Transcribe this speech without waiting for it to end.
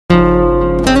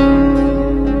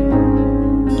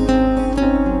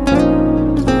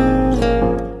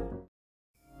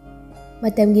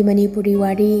Matamgi Manipuri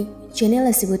Wari channel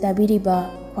asibu tabiriba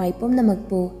khwai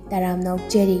pomnamakpu taramna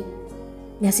okjeri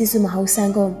ngasi su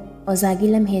mahausangom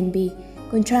Ojagi Lamhenbi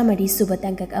kuntra mari suba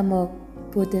tangkak amok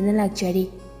putuna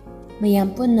lakjari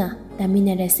mayam punna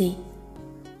taminarasi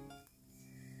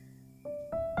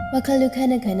Wakhalu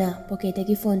khana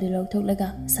pocketagi phone du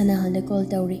logthoklaga sana handa call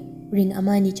tawri ring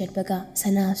amani chatbaga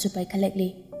sana supai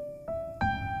khalakli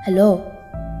Hello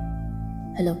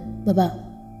baba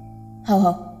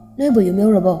how noi bu yum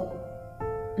yorabo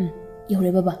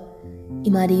yore baba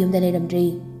imadi yumda leiramdri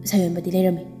sayon badi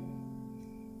leirami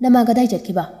nama gadai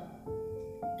chatkiba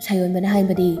sayon bana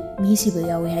hainbadi mi siba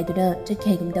yawe haiduna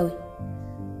chatkai gum dawi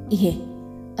ihe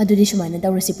adudi sumaina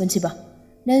dawrasi punsiba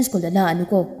nan school da la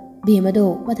anuko bemado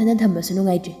mathana thamba sunu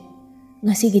ngaidri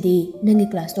ngasi gidi nangi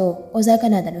class to oza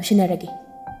kana da no shinaragi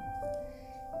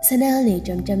sanal ne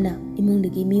jamjamna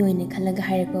imungdagi mi oine khalaga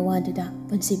hairakba waduda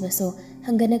punsiba so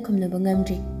hangana khumnaba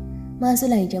ngamdri masu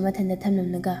lai jama thanda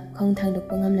thamnamnaga khong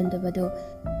thangdokpa ngamlandabado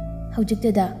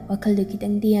haujiktada wakhaldu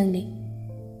kitang diangni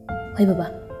hoi baba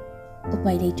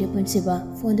upai leitri punsiba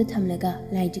phone du thamlaga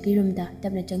laijigi roomda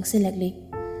tapna changsilakli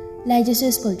laijisu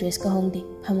school dress ka hongdi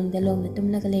phamungda longna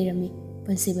tumlaga leirami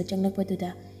punsiba changlakpaduda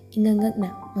ingangakna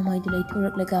mamaidu lei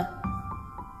thoraklaga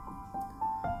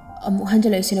amu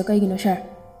hanjala isina kaigino sir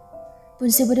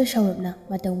punsiba do shawrapna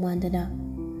matang mandana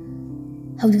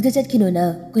haujikta chatkino na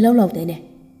koilaw lawdaine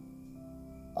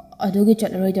adugi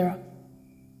chatlaroidara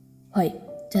hoi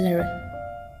chalaroi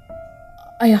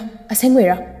aya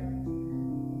asengwera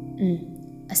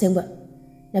asengba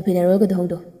na pinarol ko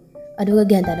dongdo aduga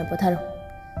gyanta na potharo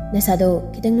nasado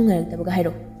kitang nungaraktabaga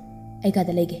hairo ai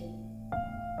kada lege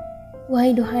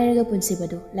wahai do hairaga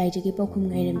punsibado laijigi pokhum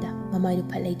ngairamda mamai do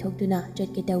phalai thokduna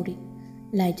chatke tawri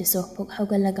laijaso phok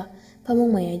hawgalaga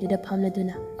phamung mayai duda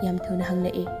phamladuna yam thona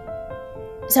hanglai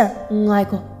sir ngai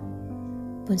ko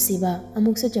punsiba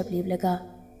amuk sa chapliblaga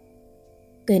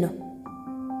kaino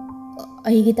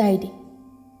aigi taidi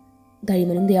gari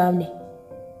manung de amne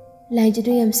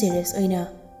laijadu yam serious oina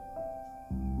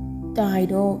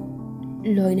taido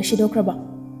loina shidokraba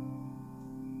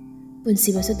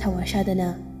punsiba sa thawa shadana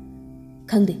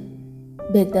khangde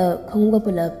beg da khonguga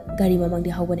pulap gari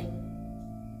mamangde hawbane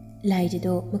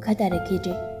laijadu makhata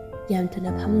rakije yam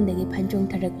thuna phamungdagi phanjong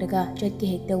tharaklaga chatke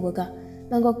hek tawga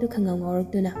mangok tu khangam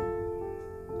ngorokduna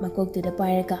makok tu da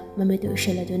pairaga mamitu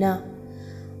ushaladuna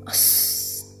as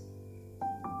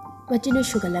machinu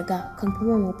shugalaga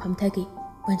khangphamo phamthagi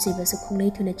punsiba su khonglei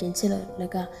thuna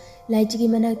chensilaga laijigi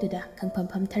manaktuda khangpham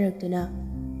phamtharakduna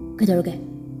kadorge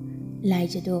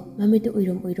laijado mamitu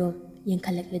uirom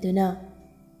yengkhalakladuna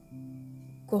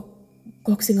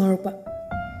kok singaropa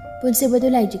punsiba do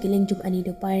laijigi lengjum ani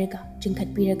do pairaga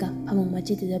chingkhatpiraga phamong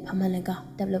machiduda phamalaga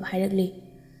tablab hairakli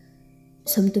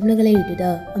somtumnaga leiduda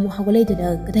amu hawgalaiduda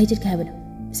kadai chit khabana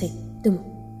se tum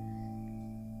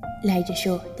laija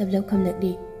sho tablab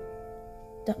khamnakdi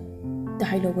ta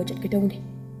hailogo chat kitongni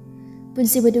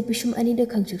punsiba do pishum ani do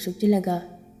khangchuk sukjilaga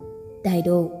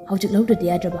daido haujik lawdu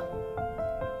diadraba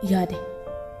yade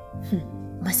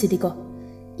masidiko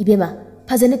ibema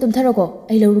phajana tumtharogo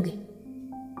ai lawrugi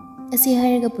asi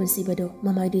hairaga punsiba do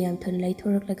mamai do yam thon lai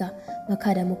thoraklaga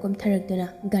makhada mukom tharakduna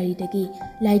gari dagi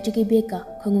laijigi beka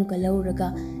khongum ka lawraga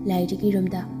laijigi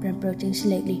romda pramprojeng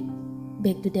silekli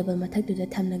bek to table mathak to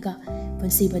thamnaga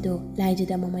punsiba do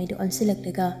laijida mamai do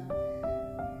ansilaklaga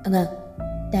anga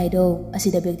daido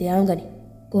asida bek de yarangani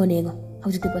konengo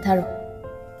hawjik potharo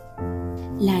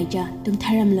laija tum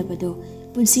tharam labado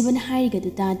punsiba na hairiga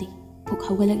do tadi phok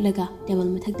hawgalaklaga table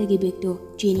mathak dagi bek to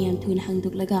cheniam thun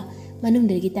hangduklaga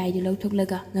manungdagi taidu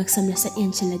lawthoklaga ngaksamna sat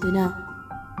yansiladuna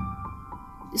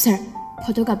sir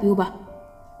photo copy uba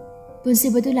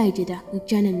punsiba do laijida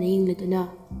ngakjanam na yingladuna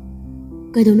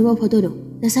kaidonu ba photo do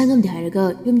nasangam de haraga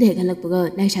yumde hegalakpaga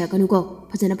laisha kanuko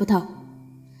phajana pathaw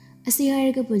asi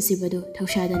hairaga punsiba do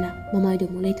thaushadana mamai do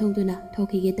mulai thongduna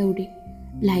thokige tawri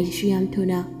laijishu yam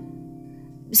thuna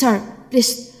sir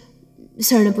please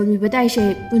sir na pumi batai she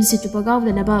punsi tu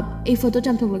pagawdana ba ei photo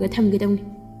chamthoklaga thamge tawni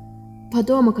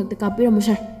photo amakakta kapiramu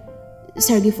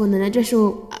sir gi phone na address ro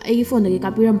ai phone dagi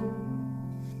kapiramu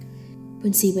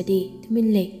punsibadi tumin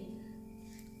lei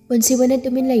punsibana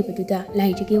tumin lei baduda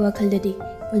laijigi wakhaldadi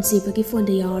punsibagi phone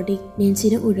da yardi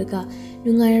nensina uraga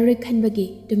nungarare khanbagi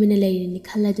tumina leini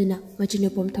khalladuna machinu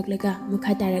pom thoklaga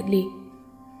mukha tarakli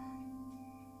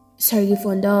sir gi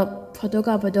phone da photo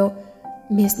ka bado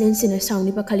miss nensina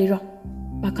soundni pakhaliro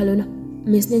pakhaluna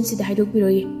miss nensi da haidok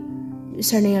biroi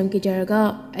sir na yam ki jaraga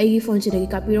ai phone sidagi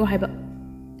kapiro haiba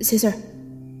se sir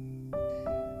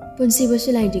punsiba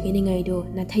sulai jigi ningai do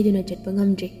na thaiduna chatpa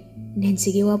ngamdri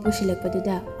nensigi wa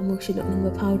pusilakpaduda amuk shulok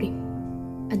ningba phawri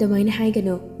ꯑꯗꯨꯃꯥꯏꯅ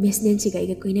ꯍꯥꯏꯒꯅꯣ miss ꯅꯦꯟꯁꯤꯒ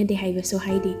ꯑꯩꯒ ꯀꯣꯏꯅꯗꯦ ꯍꯥꯏꯕꯁꯨ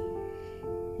ꯍꯥꯏꯗꯦ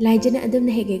ꯂꯥꯏꯖꯅ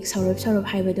ꯑꯗꯨꯝꯅ ꯍꯦꯛ ꯍꯦꯛ ꯁꯧꯔꯞ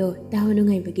ꯍꯥꯏꯕꯗꯣ ꯇꯥꯕ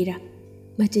ꯅꯨꯡꯉꯥꯏꯕꯒꯤꯔ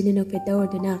ꯃꯆꯤꯟꯅ ꯅꯣꯛꯐꯦꯠ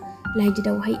ꯇꯧꯔꯗꯨꯅ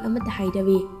ꯂꯥꯏꯖꯗ ꯋꯥꯍꯩ ꯑꯃꯠꯇ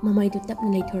ꯍꯥꯏꯗꯕꯤ ꯃꯃꯥꯏꯗꯨ ꯇꯞꯅ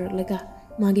ꯂꯩꯊꯣꯔꯛꯂꯒ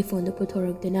ꯃꯥꯒꯤ ꯐꯣꯟꯗꯨ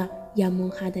ꯄꯨꯊꯣꯔꯛꯇꯨꯅ ꯌꯥꯝ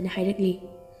ꯃꯣꯡ ꯍꯥꯗꯅ ꯍꯥꯏꯔꯛꯂꯤ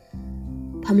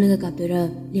ꯐꯝꯂꯒ ꯀꯥꯞꯇꯣꯏꯔꯥ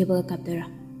ꯂꯦꯞꯄꯒ ꯀꯥꯞꯇꯣꯏꯔꯥ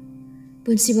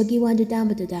ꯄꯨꯟꯁꯤꯕꯒꯤ ꯋꯥꯗꯨ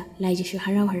ꯇꯥꯕꯗꯨꯗ ꯂꯥꯏꯖꯁꯨ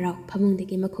ꯍꯔꯥꯎ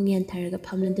ꯐꯃꯨꯡꯗꯒꯤ ꯃꯈꯣꯡ ꯌꯥꯟꯊꯔꯒ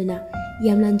ꯐꯝꯂꯗꯨꯅ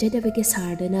ꯌꯥꯝ ꯂꯥꯟꯖꯗꯕꯒꯤ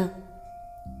ꯁꯥꯔꯗꯨꯅ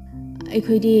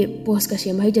ꯑꯩꯈꯣꯏꯗꯤ ꯄꯣꯁꯀ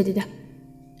ꯁꯦꯝꯕ ꯍꯩꯖꯗꯦꯗ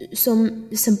ꯁꯨꯝ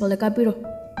ꯁꯤꯝꯄꯜꯗ ꯀꯥꯞꯄꯤꯔꯣ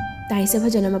ꯇꯥꯏꯁꯦ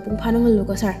ꯐꯖꯅ ꯃꯄꯨꯡ ꯐꯥꯅ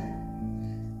ꯉꯜꯂꯨꯀꯣ ꯁꯥꯔ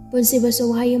ꯄꯨꯟꯁꯤꯕꯁꯨ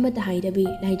ꯋꯥꯍꯩ ꯑꯃꯠꯇ ꯍꯥꯏꯗꯕꯤ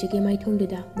ꯂꯥꯏꯖꯒꯤ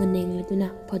ꯃꯥꯏꯊꯣꯡꯗꯨꯗ ꯃꯨꯟꯅ ꯌꯦꯡꯂꯗꯨꯅ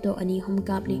ꯐꯣꯇꯣ 2-3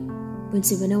 ꯀꯥꯞꯂꯤ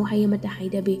ꯄꯨꯟꯁꯤꯕꯅ ꯋꯥꯍꯩ ꯑꯃꯠꯇ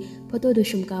ꯍꯥꯏꯗꯕꯤ ꯐꯣꯇꯣꯗꯨ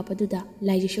ꯁꯨꯝ ꯀꯥꯞꯄꯗꯨꯗ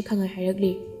ꯂꯥꯏꯖꯁꯨ ꯈꯪꯉ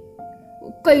ꯍꯥꯏꯔꯛꯂꯤ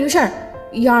ꯀꯩꯅꯣ ꯁꯥꯔ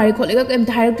ꯌꯥꯔꯦ ꯈꯣꯠꯂꯦꯒ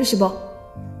ꯀꯩꯝꯇ ꯍꯥꯏꯔꯛꯇ꯭ꯔꯤꯁꯤꯕꯣ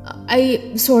ꯑꯩ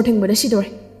ꯁꯣꯔ ꯊꯤꯡꯕꯗ ꯁꯤꯗꯣꯔꯦ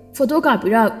ꯐꯣꯇꯣ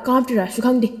ꯀꯥꯞꯄꯤꯔꯥ ꯀꯥꯞꯇ꯭ꯔꯤꯔꯥꯁꯨ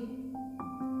ꯈꯪꯗꯦ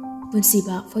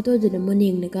ꯄꯨꯟꯁꯤꯕ ꯐꯣꯇꯣꯗꯨꯗ ꯃꯨꯟꯅ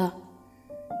ꯌꯦꯡꯂꯒ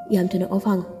ꯌꯥꯝ ꯊꯨꯅ ꯑꯣꯐ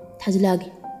ꯍꯥꯡꯉꯨ ꯊꯥꯖꯤꯜꯂꯛꯑꯒꯦ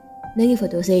ꯅꯪꯒꯤ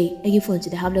ꯐꯣꯇꯣꯁꯦ ꯑꯩꯒꯤ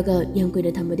ꯐꯣꯟꯁꯤꯗ ꯍꯥꯞꯂꯒ ꯌꯥꯝ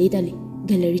ꯀꯨꯏꯅ ꯊꯝꯕꯗꯤ ꯇꯜꯂꯤ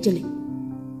ꯒꯦꯂꯔꯤ ꯆꯤꯜꯂꯤ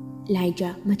ꯂꯥꯏꯖ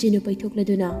ꯃꯆꯤꯟꯗꯨ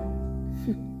ꯄꯩꯊꯣꯛꯂꯗꯨꯅ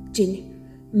ꯆꯤꯟꯅꯤ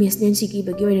ꯃꯤꯁ ꯅꯦꯟꯁꯤ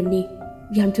ꯀꯤꯕꯒꯤ ꯑꯣꯏꯔꯝꯅꯤ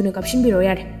ꯌꯥꯝ ꯊꯨꯅ ꯀꯥꯞꯁꯤꯟꯕꯤꯔꯣ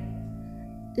ꯌꯥꯔꯦ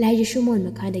ꯂꯥꯏꯖꯁꯨ ꯃꯣꯟ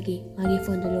ꯃꯈꯥꯗꯒꯤ ꯃꯥꯒꯤ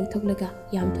ꯐꯣꯟꯗꯨ ꯂꯧꯊꯣꯛꯂꯒ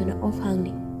ꯌꯥꯝ ꯊꯨꯅ ꯑꯣꯐ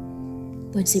ꯍꯥꯡꯂꯤ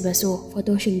ꯄꯨꯟꯁꯤꯕꯁꯨ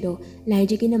ꯐꯣꯇꯣꯁꯤꯡꯗꯣ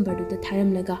ꯂꯥꯏꯖꯒꯤ ꯅꯝꯕꯔꯗꯨꯗ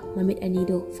ꯊꯥꯔꯝꯂꯒ ꯃꯃꯤꯠ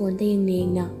ꯑꯅꯤꯗꯣ ꯐꯣꯟꯗ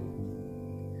ꯌꯦꯡꯅ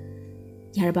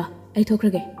ꯌꯥꯔꯕ ꯑꯩ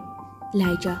ꯊꯣꯛꯈ꯭ꯔꯒꯦ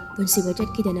ꯂꯥꯏꯖ ꯄꯨꯟꯁꯤꯕ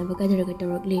ꯆꯠꯈꯤꯗꯅꯕ ꯀꯗꯔꯒ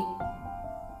ꯇꯧꯔꯛꯂꯤ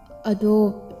ꯑꯗꯣ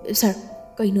ꯁꯥꯔ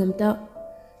ꯀꯩꯅꯣꯝꯇ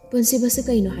ꯄꯨꯟꯁꯤꯕꯁꯨ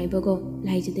ꯀꯩꯅꯣ ꯍꯥꯏꯕꯒꯣ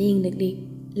ꯂꯥꯏꯖꯗ ꯌꯦꯡꯂꯛꯂꯤ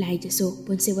ꯂꯥꯏꯖꯁꯨ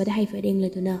ꯄꯨꯟꯁꯤꯕꯗ ꯍꯥꯏꯐꯦꯠ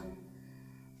ꯌꯦꯡꯂꯗꯨꯅ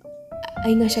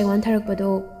ꯑꯩ ꯉꯁꯥꯏ ꯋꯥꯟꯊꯔꯛꯄꯗꯣ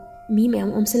ꯃꯤ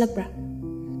ꯃꯌꯥꯝ ꯑꯣꯝꯁꯤꯜꯂꯛꯄ꯭ꯔꯥ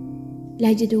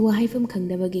ꯂꯥꯏꯖꯗꯨ ꯋꯥꯍꯩꯐꯝ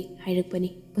ꯈꯪꯗꯕꯒꯤ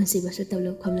ꯍꯥꯏꯔꯛꯄꯅꯤ ꯄꯨꯟꯁꯤꯕꯁꯨ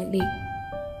ꯇꯞꯂꯞ ꯈꯨꯝꯂꯛꯂꯤ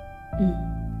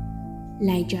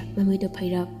ꯂꯥꯏꯖ ꯃꯃꯤꯠꯇꯨ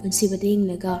ꯐꯩꯔꯞ ꯄꯨꯟꯁꯤꯕꯗ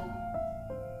ꯌꯦꯡꯂꯒ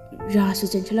ꯔꯥꯁꯨ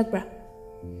ꯆꯦꯟꯁꯤꯜꯂꯛꯄ꯭ꯔꯥ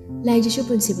ꯂꯥꯏꯖꯁꯨ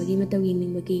ꯄꯨꯟꯁꯤꯕꯒꯤ ꯃꯇꯧ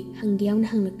ꯌꯦꯡꯅꯤꯡꯕꯒꯤ ꯍꯪꯒꯦ ꯌꯥꯎꯅ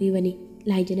ꯍꯪꯂꯛꯂꯤꯕꯅꯤ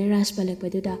ꯂꯥꯏꯖꯅ ꯔꯥꯁ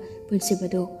ꯄꯜꯂꯛꯄꯗꯨꯗ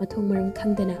ꯄꯨꯟꯁꯤꯕꯗꯣ ꯃꯊꯣꯡ ꯃꯔꯝ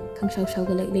ꯈꯪꯗꯅ ꯈꯪꯁꯥꯎ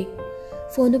ꯁꯥꯎꯒꯠꯂꯛꯂꯤ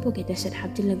ꯐꯣꯟꯗꯨ ꯄꯣꯀꯦꯠꯇ ꯁꯠ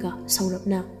ꯍꯥꯞꯆꯤꯜꯂꯒ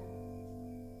ꯁꯧꯔꯞꯅ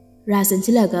ꯔꯥꯁ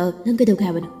ꯆꯦꯟꯁꯤꯜꯂꯛꯑꯒ ꯅꯪ ꯀꯩꯗꯧꯒꯦ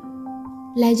ꯍꯥꯏꯕꯅꯣ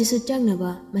ꯂꯥꯏꯖꯁꯨ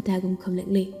ꯆꯪꯅꯕ ꯃꯇꯥꯒꯨꯝ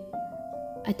ꯈꯨꯝꯂꯛꯂꯤ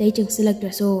ꯑꯇꯩ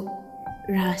ꯆꯪꯁꯤꯜꯂꯛꯇ꯭ꯔꯁꯨ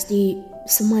ꯔꯥꯁꯇꯤ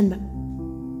ꯁꯨꯝ ꯃꯥꯟꯕ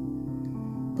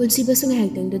ꯄꯨꯟꯁꯤꯕꯁꯨ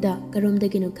ꯉꯥꯏꯍꯥꯛꯇꯪꯗꯨꯗ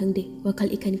ꯀꯔꯣꯝꯗꯒꯤꯅꯣ ꯈꯪꯗꯦ ꯋꯥꯈꯜ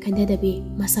ꯏꯈꯟ ꯈꯟꯊꯗꯕꯤ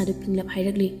ꯃꯁꯥꯗꯨ ꯐꯤꯡꯂꯞ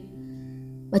ꯍꯥꯏꯔꯛꯂꯤ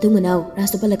ꯃꯇꯨꯡ ꯃꯅꯥꯎ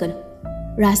ꯔꯥꯁꯇꯨ ꯄꯜꯂꯛꯀꯅꯨ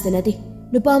ꯔꯥꯁꯇ ꯅꯠꯇꯦ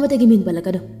ꯅꯨꯄꯥ ꯑꯃꯇꯒꯤ ꯃꯤꯡ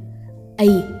ꯄꯜꯂꯛꯀꯅꯨ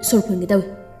ꯑꯩ ꯁꯣꯔ ꯐꯨꯟꯒꯦ ꯇꯧꯏ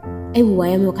ꯑꯩꯕꯨ ꯋꯥ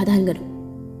ꯌꯥꯝꯅ ꯃꯈꯥ ꯇꯥꯍꯟꯒꯅꯨ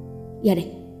ꯌꯥꯔꯦ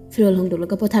ꯐꯤꯔꯣꯜ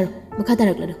ꯍꯣꯡꯗꯣꯛꯂꯒ ꯄꯣꯊꯥꯔꯣ ꯃꯈꯥ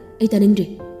ꯇꯥꯔꯛꯂꯅꯨ ꯑꯩ ꯇꯥꯅꯤꯡꯗ꯭ꯔꯤ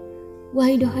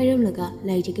ꯋꯥꯍꯩꯗꯣ ꯍꯥꯏꯔꯝꯂꯒ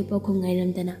ꯂꯥꯏꯖꯒꯤ ꯄꯥꯎꯈꯨꯝ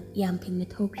ꯉꯥꯏꯔꯝꯗꯅ ꯌꯥꯝ ꯐꯤꯡꯅ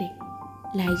ꯊꯣꯛꯈ꯭ꯔꯦ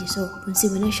ꯂꯥꯏꯖꯁꯨ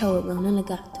ꯄꯨꯟꯁꯤꯕꯅ ꯁꯥꯎꯔꯞ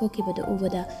ꯉꯥꯡꯅꯂꯒ ꯊꯣꯛꯈꯤꯕꯗꯨ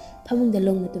ꯎꯕꯗ ꯐꯃꯨꯡꯗ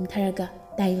ꯂꯣꯡꯅ ꯇꯨꯝꯊꯔꯒ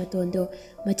ꯇꯥꯏ ꯃꯇꯣꯟꯗꯣ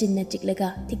ꯃꯆꯤꯟꯅ ꯆꯤꯛꯂꯒ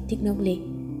ꯊꯤꯛ ꯊꯤꯛ ꯅꯣꯛꯂꯤ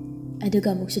ꯑꯗꯨꯒ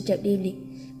ꯑꯃꯨꯛꯁꯨ ꯆꯞ ꯂꯦꯞꯂꯤ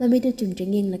ꯃꯃꯤꯠꯇꯨ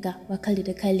ꯆꯨꯝꯗ꯭ꯔꯤꯡ ꯌꯦꯡꯂꯒ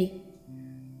ꯋꯥꯈꯜꯗꯨꯗ ꯈꯜꯂꯤ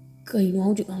ꯀꯩꯅꯣ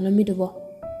ꯍꯧꯖꯤꯛ ꯉꯥꯡꯂꯝꯃꯤꯗꯨꯕꯣ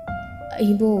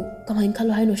ꯑꯩꯕꯨ ꯀꯃꯥꯏꯅ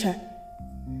ꯈꯜꯂꯣ ꯍꯥꯏꯅꯣ ꯁꯥꯔ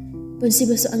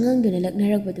ꯄꯨꯟꯁꯤꯕꯁꯨ ꯑꯉꯥꯡꯗꯨꯅ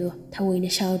ꯂꯛꯅꯔꯛꯄꯗꯨ ꯊꯑꯣꯏꯅ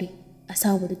ꯁꯥꯎꯔꯤ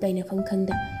ꯑꯁꯥꯎꯕꯗꯨ ꯇꯩꯅꯐꯝ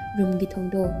ꯈꯪꯗ ꯔꯨꯝꯒꯤ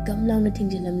ꯊꯣꯡꯗꯣ ꯒꯝ ꯂꯥꯎꯅ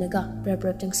ꯊꯤꯡꯖꯤꯜꯂꯝꯂꯒ ꯕ꯭ꯔꯞ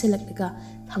ꯆꯪꯁꯤꯜꯂꯛꯂꯒ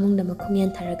ꯐꯃꯨꯡꯗ ꯃꯈꯣꯡ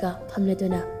ꯌꯥꯟꯊꯔꯒ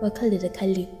ꯐꯝꯂꯗꯨꯅ ꯋꯥꯈꯜꯗꯨꯗ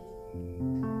ꯈꯜꯂꯤ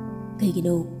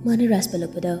ꯀꯩꯒꯤꯅꯣ ꯃꯥꯅ ꯔꯥꯁ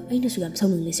ꯄꯜꯂꯛꯄꯗ ꯑꯩꯅꯁꯨ ꯌꯥꯝ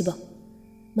ꯁꯥꯎꯅꯤꯡꯂꯤꯁꯤꯕꯣ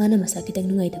ꯃꯥꯅ ꯃꯁꯥ ꯈꯤꯇꯪ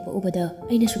ꯅꯨꯡꯉꯥꯏꯇꯕ ꯎꯕꯗ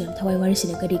ꯑꯩꯅꯁꯨ ꯌꯥꯝ ꯊꯋꯥꯏ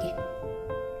ꯋꯥꯔꯤꯁꯤꯅ ꯀꯔꯤꯒꯤ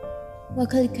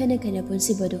ꯋꯥꯈꯜ ꯈꯟꯅ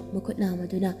ꯄꯨꯟꯁꯤꯕꯗꯨ ꯃꯈꯨꯠ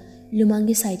ꯅꯥꯝꯃꯗꯨꯅ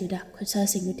ꯂꯨꯃꯥꯡꯒꯤ ꯁꯥꯏꯗꯨꯗ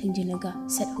ꯈꯨꯠꯁꯥꯁꯤꯡꯗꯨ ꯊꯤꯡꯖꯤꯜꯂꯒ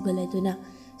ꯁꯦꯠ ꯍꯧꯒꯠꯂꯗꯨꯅ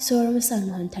ꯁꯣꯔ ꯑꯃ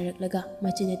ꯁꯥꯡꯅ ꯍꯣꯟꯊꯔꯛꯂꯒ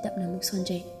ꯃꯆꯤꯟꯅ ꯇꯞꯅ ꯑꯃꯨꯛ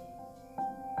ꯁꯣꯟꯖꯩ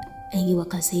ꯑꯩꯒꯤ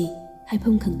ꯋꯥꯈꯜꯁꯦ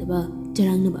ꯍꯥꯏꯐꯝ ꯈꯪꯗꯕ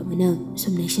ꯆꯔꯥꯡꯅꯕ ꯑꯃꯅ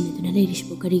ꯁꯨꯝ ꯅꯩꯁꯤꯟꯅꯗꯨꯅ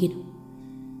ꯂꯩꯔꯤꯁꯤꯕꯨ ꯀꯔꯤꯒꯤꯅꯣ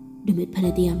ꯅꯨꯃꯤꯠ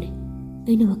ꯐꯅꯗꯤ ꯌꯥꯝꯂꯦ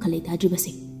ꯑꯩꯅ ꯋꯥꯈꯜ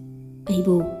ꯂꯩꯇꯥꯗ꯭ꯔꯤꯕꯁꯦ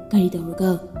ꯑꯩꯕꯨ ꯀꯔꯤ ꯇꯧꯔꯒ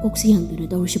ꯀꯣꯛꯁꯤ ꯌꯥꯡꯗꯨꯅ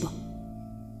ꯇꯧꯔꯤꯁꯤꯕꯣ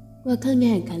ꯋꯥꯈꯜ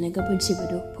ꯉꯥꯏꯍꯥꯛ ꯈꯜꯂꯒ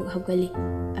ꯄꯨꯟꯁꯤꯕꯗꯨ ꯐꯨꯛ ꯍꯧꯒꯠꯂꯤ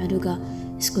ꯑꯗꯨꯒ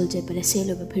ꯁ꯭ꯀꯨꯜ ꯆꯠꯄꯗ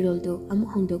ꯁꯦꯠꯂꯨꯕ ꯐꯤꯔꯣꯜꯗꯨ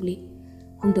ꯑꯃꯨꯛ ꯍꯣꯡꯗꯣꯛꯂꯤ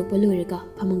ꯍꯣꯡꯗꯣꯛꯄ ꯂꯣꯏꯔꯒ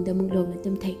ꯐꯃꯨꯡꯗ ꯑꯃꯨꯛ ꯂꯣꯡꯅ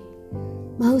ꯇꯨꯝꯊꯩ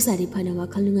ꯃꯍꯧꯁꯥꯗꯤ ꯐꯅ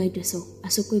ꯋꯥꯈꯜ ꯅꯨꯡꯉꯥꯏꯇ꯭ꯔꯁꯨ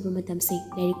ꯑꯁꯨꯛ ꯀꯨꯏꯕ ꯃꯇꯝꯁꯤ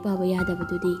ꯂꯥꯏꯔꯤꯛ パꯕ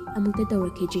ꯌꯥꯗꯕꯗꯨꯗꯤ ꯑꯃꯨꯛꯇ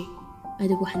ꯇꯧꯔꯛꯈꯤꯗ꯭ꯔꯤ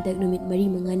ꯑꯗꯨꯕꯨ ꯍꯟꯗꯛ ꯅꯨꯃꯤꯠ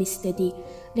 4-5ꯅꯤꯁꯤꯗꯗꯤ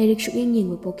ꯂꯥꯏꯔꯤꯛ ꯁꯨꯛꯌꯦꯡ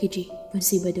ꯌꯦꯡꯕ ꯄꯣꯛꯈꯤꯗ꯭ꯔꯤ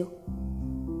ꯄꯨꯟꯁꯤꯕꯗꯨ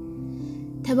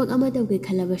ꯊꯕꯛ ꯑꯃ ꯇꯧꯒꯦ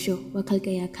ꯈꯜꯂꯕꯁꯨ ꯋꯥꯈꯜ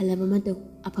ꯀꯌꯥ ꯈꯜꯂꯕ ꯃꯇꯨꯡ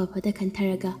ꯑꯐ-ꯐꯇ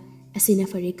ꯈꯟꯊꯔꯒ ꯑꯁꯤꯅ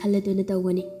ꯐꯔꯦ ꯈꯜꯂꯗꯨꯅ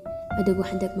ꯇꯧꯒꯅꯤ ꯑꯗꯨꯕꯨ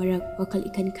ꯍꯟꯗꯛ ꯃꯔꯛ ꯋꯥꯈꯜ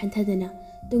ꯏꯈꯟ ꯈꯟꯊꯗꯅ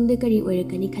ꯇꯨꯡꯗ ꯀꯔꯤ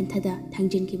ꯑꯣꯏꯔꯛꯀꯅꯤ ꯈꯟꯊꯗ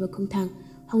ꯊꯥꯡꯖꯤꯟꯈꯤꯕ ꯈꯣꯡꯊꯥꯡ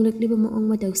ꯍꯣꯡꯂꯛꯂꯤꯕ ꯃꯑꯣꯡ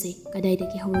ꯃꯇꯧꯁꯦ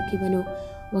ꯀꯗꯥꯏꯗꯒꯤ ꯍꯧꯔꯛꯈꯤꯕꯅꯣ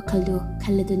ꯋꯥꯈꯜꯗꯨ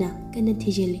ꯈꯜꯂꯗꯨꯅ ꯀꯟꯅ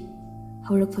ꯊꯤꯖꯤꯜꯂꯤ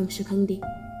ꯍꯧꯔꯛꯐꯝꯁꯨ ꯈꯪꯗꯦ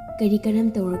ꯀꯔꯤ ꯀꯔꯝ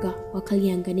ꯇꯧꯔꯒ ꯋꯥꯈꯜ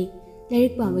ꯌꯥꯡꯒꯅꯤ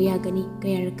ꯂꯥꯏꯔꯤꯛ ꯄꯥꯕ ꯌꯥꯒꯅꯤ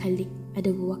ꯀꯌꯥꯔꯛ ꯈꯜꯂꯤ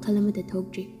ꯑꯗꯨꯕꯨ ꯋꯥꯈꯜ ꯑꯃꯠꯇ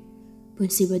ꯊꯣꯛꯇ꯭ꯔꯤ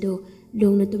ꯄꯨꯟꯁꯤꯕꯗꯨ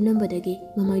ꯂꯣꯡꯅ ꯇꯨꯝꯂꯝꯕꯗꯒꯤ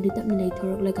ꯃꯃꯥꯏꯗꯨ ꯇꯞꯅ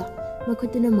ꯂꯩꯊꯣꯔꯛꯂꯒ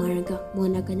ꯃꯈꯨꯠꯇꯨꯅ ꯃꯥꯔꯒ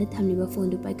ꯃꯣꯟ ꯅꯥꯀꯟꯗ ꯊꯝꯂꯤꯕ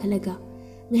ꯐꯣꯟꯗꯨ ꯄꯥꯏꯈꯠꯂꯒ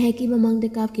ꯉꯥꯏꯍꯥꯛꯀꯤ ꯃꯃꯥꯡꯗ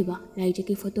ꯀꯥꯞꯈꯤꯕ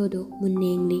ꯂꯥꯏꯖꯒꯤ ꯐꯣꯇꯣꯗꯨ ꯃꯨꯟꯅ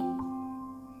ꯌꯦꯡꯂꯤ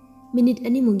ꯃꯤꯅꯤꯠ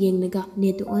 2ꯃꯨꯛ ꯌꯦꯡꯂꯒ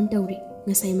ꯅꯦꯠꯇꯨ ꯑꯣꯟ ꯇꯧꯔꯤ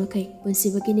ꯉꯁꯥꯏ ꯃꯈꯩ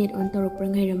ꯄꯨꯟꯁꯤꯕꯒꯤ ꯅꯦꯠ ꯑꯣꯟ ꯇꯧꯔꯛꯄ꯭ꯔꯥ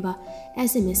ꯉꯥꯏꯔꯝꯕ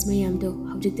SMS ꯃꯌꯥꯝꯗꯣ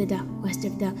ꯍꯧꯖꯤꯛꯇꯗ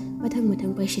ꯋꯥꯆꯦꯞꯇ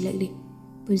ꯃꯊꯪ ꯄꯥꯏꯁꯤꯜꯂꯛꯂꯤ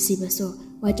ꯄꯨꯟꯁꯤꯕꯁꯨ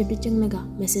ꯋꯥꯆꯦꯞꯇ ꯆꯪꯂꯒ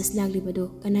message ꯂꯥꯛꯂꯤꯕꯗꯣ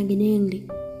ꯀꯅꯥꯒꯤꯅꯣ ꯌꯦꯡꯂꯤ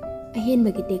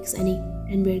ꯑꯍꯦꯟꯕꯒꯤ tax 2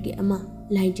 ꯔꯟꯕꯤꯔꯒꯤ 1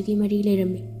 laijiki mari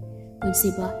leirami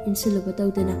punsiba insulaba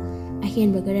tawdana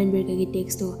ahenba garanbergagi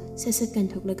text to sasat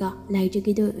kanthoklega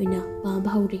laijiki do oina paaba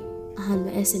hauri ahanba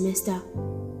SMS ta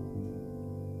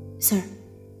sir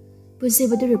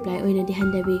punsiba do reply oina di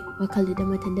handabi wakhalida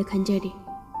mathanda khanjari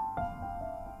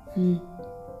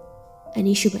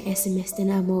ani shuba SMS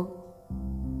tana mo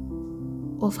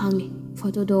off hangi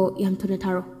photo do yam thuna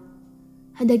tharo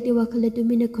handak de wakhala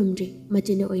tumina khumri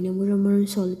machina oina muram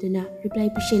soliduna reply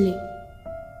pishele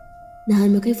nahan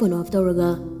makai phone off tawraga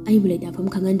ai bulai da pham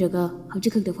khangandraga hauji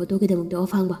khakda photo ke damuk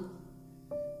off hangba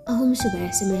ahum suba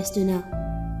SMS tuna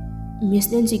miss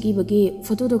Nancy ki bagi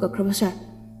photo do ka khraba sir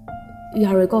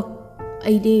yare ko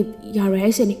ai de yare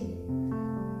haiseni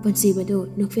punsiba do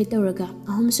nukfe tawraga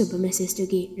ahum suba message to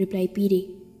gi reply piri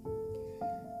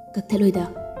kaktaloida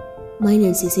mai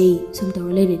Nancy se sum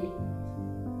tawraleni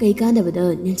kai kanda bada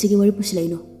Nancy ki wari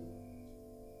pusilaino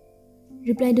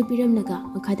reply do piram laga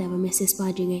makhada ba message pa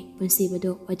jingai punsiba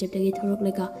do WhatsApp tagi thorok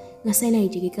laga ngasai lai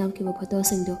jigi kam ki ba photo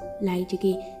sang do lai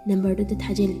jigi number do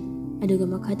thajil aduga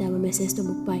makhada ba message to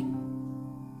mukpai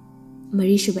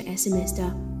mari shuba SMS ta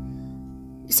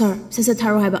sir sasa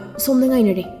tharo haiba somna ngai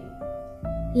na re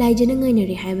lai jena ngai na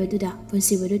re haiba du da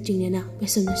punsiba do jingnena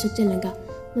pesomna sukchalanga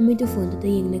mami do phone do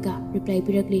yengnaga reply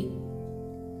pirakli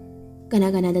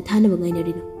kana da thana ba ngai na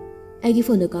ri no ai gi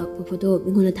phone do ka photo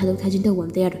mingona thadok thajin do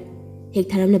wam tayar hek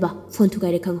tharam leba phone thu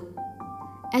kai re khang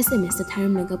SMS ta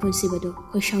tharam laga punsiba do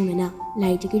khoi shawnana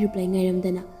lai jigi reply ngai ram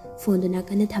dana phone do na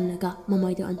kana thamlaga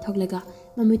mamai do anthok laga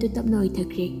mami do tapna oi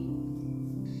thakre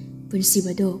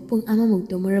punsiba do pung amamuk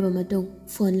do maraba matong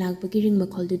phone lagpagi ring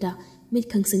makhol du da mit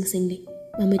khang sing singli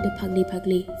mami do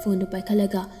phagli phone do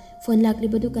paikhalaga phone lagli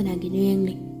badu kana gi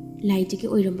noyangli lai jigi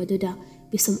oiram badu da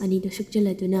bisum ani do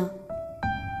sukjala duna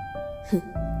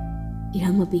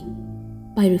irang mapi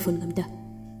pairi phone gamta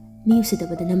mi usida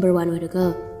bada number 1 oraga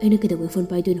aina kada phone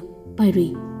pai duno pairi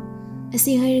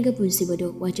asi hairaga punsiba do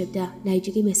WhatsApp da lai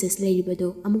jigi message leiri badu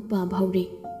amuk pa bhauri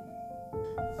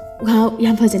wow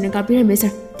yam fazana ka pirame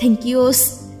sir thank you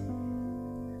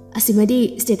asimadi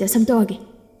status sam tawage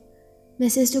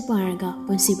message to paraga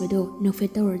punsiba do no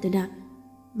fet tawardana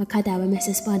makhada ba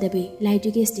message pa dabi lai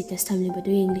jigi status thamle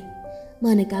badu yengli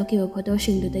mana ka ke photo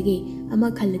shing do dagi ama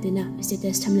khalladina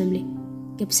status thamlamli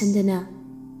caption dana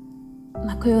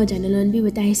makoy ojana lon bi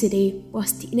batai se de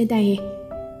post ina dai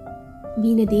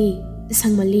mina de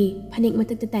sangmali phanek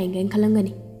matak ta tai ngang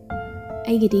khalangani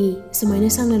ai gidi sumaina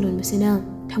sangla lon basena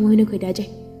thamoina khoi da jai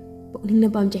pokning na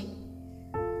pam jai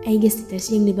ai ge status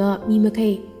yeng liba mi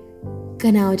makai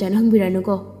kana ojana hangbirano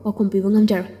ko wakum pi bangam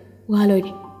jar wa loi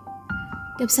de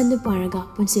caption do paraga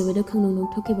punsiba do khangnong nong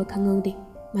thoki ba khangong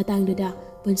matang do da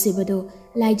punsiba do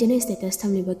lai jene status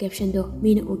thamliba caption do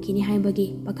mina okini haibagi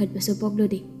pakhat baso poplo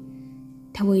de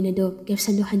thawoina do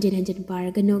caption do hanjen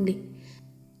paraga nogli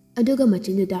aduga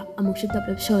machin do da amuk shu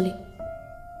taplap sholi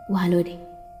walo de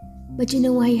machina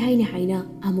wahi haina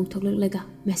amuk thoklak laga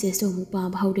message do amuk pa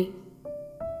bhauri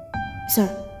sir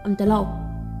amta lao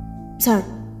sir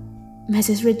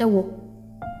message read tawo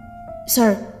sir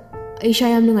aisha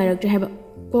yam nungai rak haiba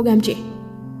program che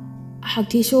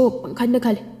hakthi so pankhan da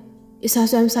khale isa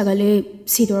so am sagale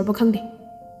sidor ba khangde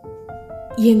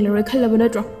yenglore khalaba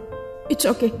natro it's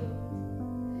okay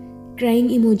crying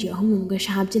emoji ahumum ga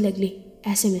shahab jilagli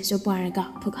SMS so paraga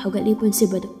phuk haugali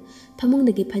punsiba do phamung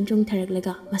dagi phanjong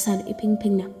tharaklaga masal iping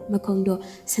phingna makhong do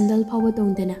sandal phawa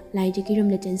tongdana laiji kiram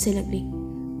la chanselagli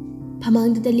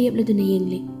phamang da liepla duna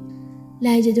yengli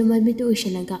laiji do malmi to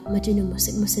ushalaga machinu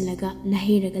musik musalaga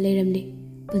nahiraga leiramli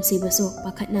punsiba so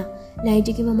pakhatna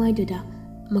laiji ki mamai do da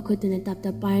makhotuna tap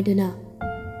parduna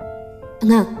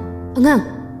angang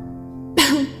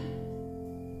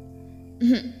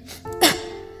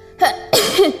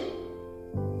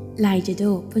laiji do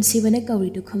punsiba na kauri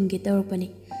do khumge tawrpani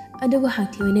adugo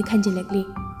hakthi oina khanjilakli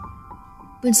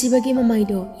punsiba gi mamai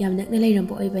do yamnak na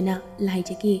leirambo oibana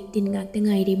laiji gi tin ngak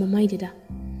tangai ri mamai do da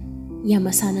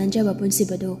yama sanan jaba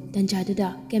punsiba do tanja do da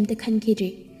kemte khankhidri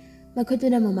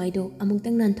makhotuna mamai do amuk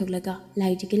tang nan thoklaga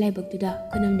laiji gi laibak do da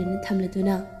kanam din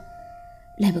thamladuna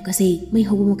laibak ka sei mai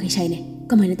hobu mo khai sai ne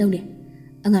kamaina tawne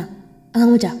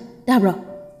angang macha dabro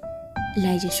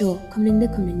laiji sho khumning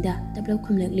da tablo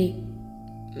khumlakli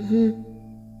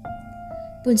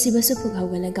punsiba su phuk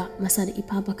hawgalaga masada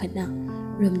ipa pakhatna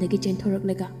room dagi chen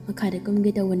thoraklaga makhada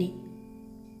kumge tawani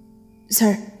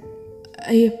sir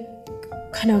ai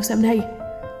khanau samnai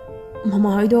mama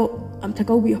hoido am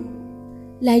thakaubiyo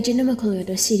laijina makhol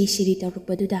do siri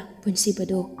tawrukpaduda punsiba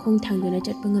do khong thangduna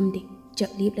chatpa ngamdi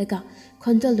chaklip laga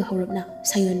khontal do horapna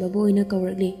sayon babu oina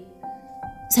kawrakli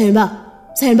sayon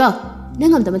ba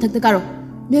nangam ta mathakta karo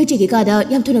noi chigi ka da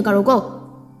yam thuna karo ko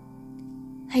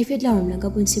Haifet lauramlaga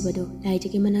punsibado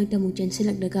laijiki manakta muk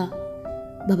jensilaklaga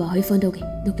baba hoi phone tawge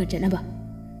doctor chatnaba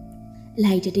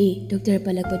laijadi doctor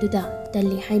palakpaduda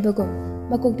talli haibago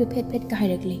makokdu phet ka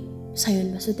hairakli sayon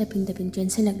basu taping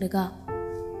jensilaklaga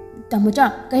tamucha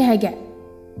kai haige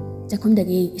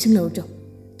jakhumdagi ising lawjo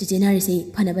jijenarisi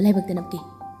phanaba laibakta napki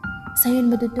sayon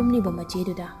badu tumni ba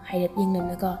macheduda hairap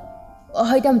yenglamlaga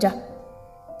hoi tamja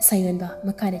sayon ba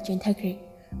makana chenthakri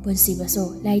punsibaso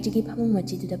laijiki phamung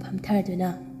macheduda phamtharduna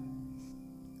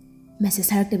message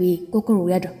haraktabi kokoro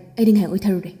yadro aiding hai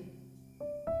oitharude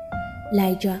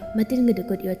laija matinga du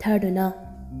got yo tharduna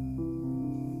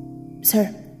sir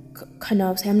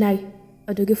khanaw samnai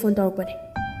adugi phone tawpani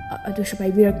adu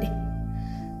shabai birakte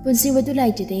punsi wadu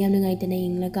laija de yamna ngai tana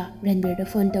inglaga ranbir da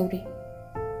phone tawri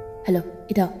hello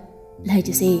ida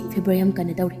laija se february am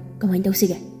kana tawri kamain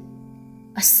tawsige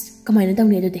as kamaina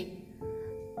tawni adude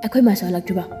akhoi ma so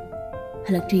halaktriba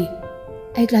halakti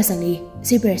ai class angni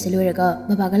si press loiraga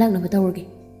baba ga lakna batawurge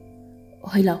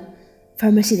hoilaw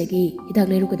pharmacy dagi hidak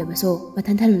leiru ka dabaso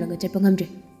mathan thalunga chatpa ngamje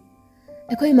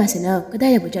akhoi ma sena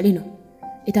kadaya bu chalino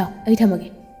itaw ai thamage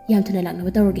yam thuna lakna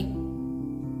batawurge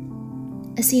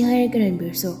asi hair garan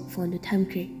birso phone du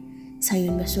thamkri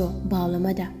sayon baso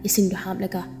bawlamada ising du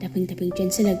hamlaga taping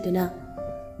jenselakduna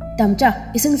tamcha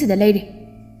ising sida leiri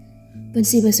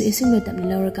punsi baso ising do tapni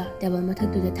lawraga table mathak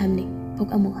du da thamni phok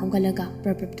amuk hamgalaga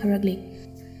prap thoragli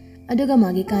aduga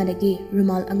magi kadagi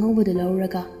rumal angawbadu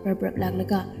lawraga prap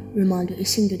laklaga rumal du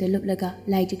ising du da luplaga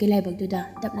laijiki laibak du da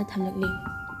tapna thamlakli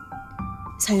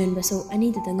sayon baso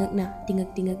ani du da ngakna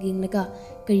tingak yinglaga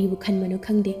karibu khanmanu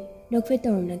khangde nokfe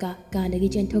tawramnaga kadagi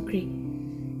jenthokri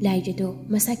laijado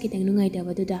masaki tang nungai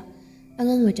dabadu da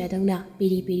angang macha dangna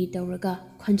piri tawraga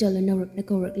khonjal nawrup na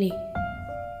kawrakli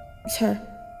sir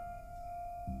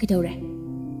kidawre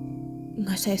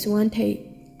ngasai suwan thai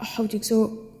hawjik so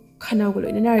khanaw golo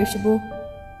ina nari shibo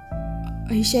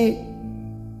ai she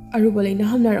aruba leina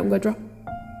hamna ramgadro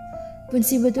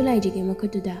punsi badu laijige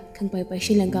makhutuda khangpai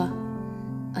paishilanga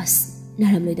as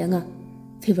naram ledanga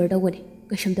fever da woni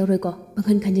kasham da roiko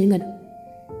banghan khanjingan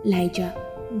laija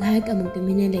ngak amung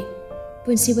tumine le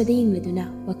punsi badu ingleduna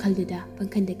wakhalduda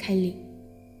banghan de khaili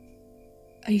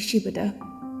ai shibada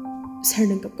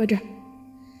sarnang kapkadra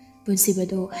punsi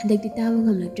badu handak ditawa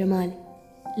ngamlak dramal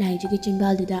laijigi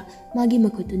chingalduda magi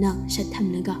makhutuna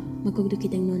shathamnaga makokdu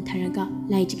kitang non tharaga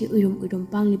laijigi uirum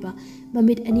pangliba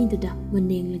mamit ani duda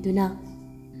munengleduna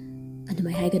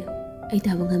adumai haigano ai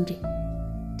tawa ngamri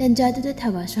tanja duda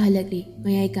thawa sahalakli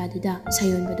mayai ka duda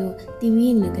sayon badu tv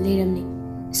yenglaga leiramni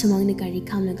sumangni kari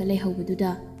khamlaga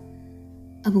leihawbududa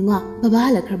abunga baba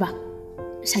halakraba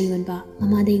sayon ba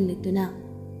mama de yengleduna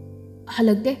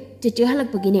halakde cheche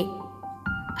halakpagine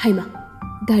haima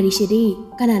gari sidi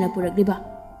kanana purakliba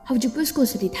hawjupu school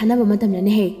sudi thanaba matamna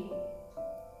ne he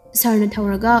sarna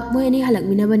thawraga moyani halak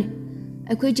minabane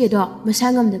akhoi jedo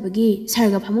masangam dabagi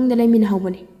sarga phamungda leimina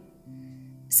hawbane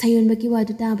sayon baki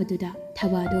wadu tabaduda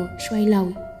thabado shwai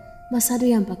lawi masadu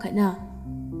yam pakhatna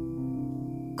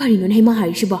karino nei ma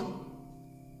hari shiba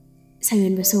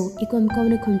sayon baso ikom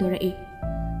komna khumdora e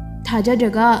thaja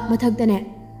daga mathakdane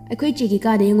akhoi chigi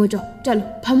ka de yengojo chalo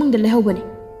phamungda lehawbane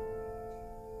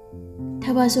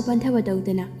Thabaso panthaba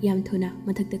dawdana yam thuna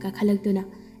mathakta ka khalakduna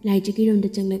laijigi romda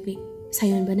changlakli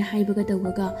sayon bana haibaga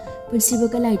dawbaga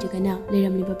punsibaga laijigana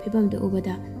leiramliba phibamda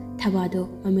ubada thabado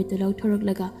mamito law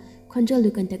thoraklaga khonjol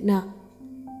du kantakna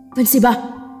punsiba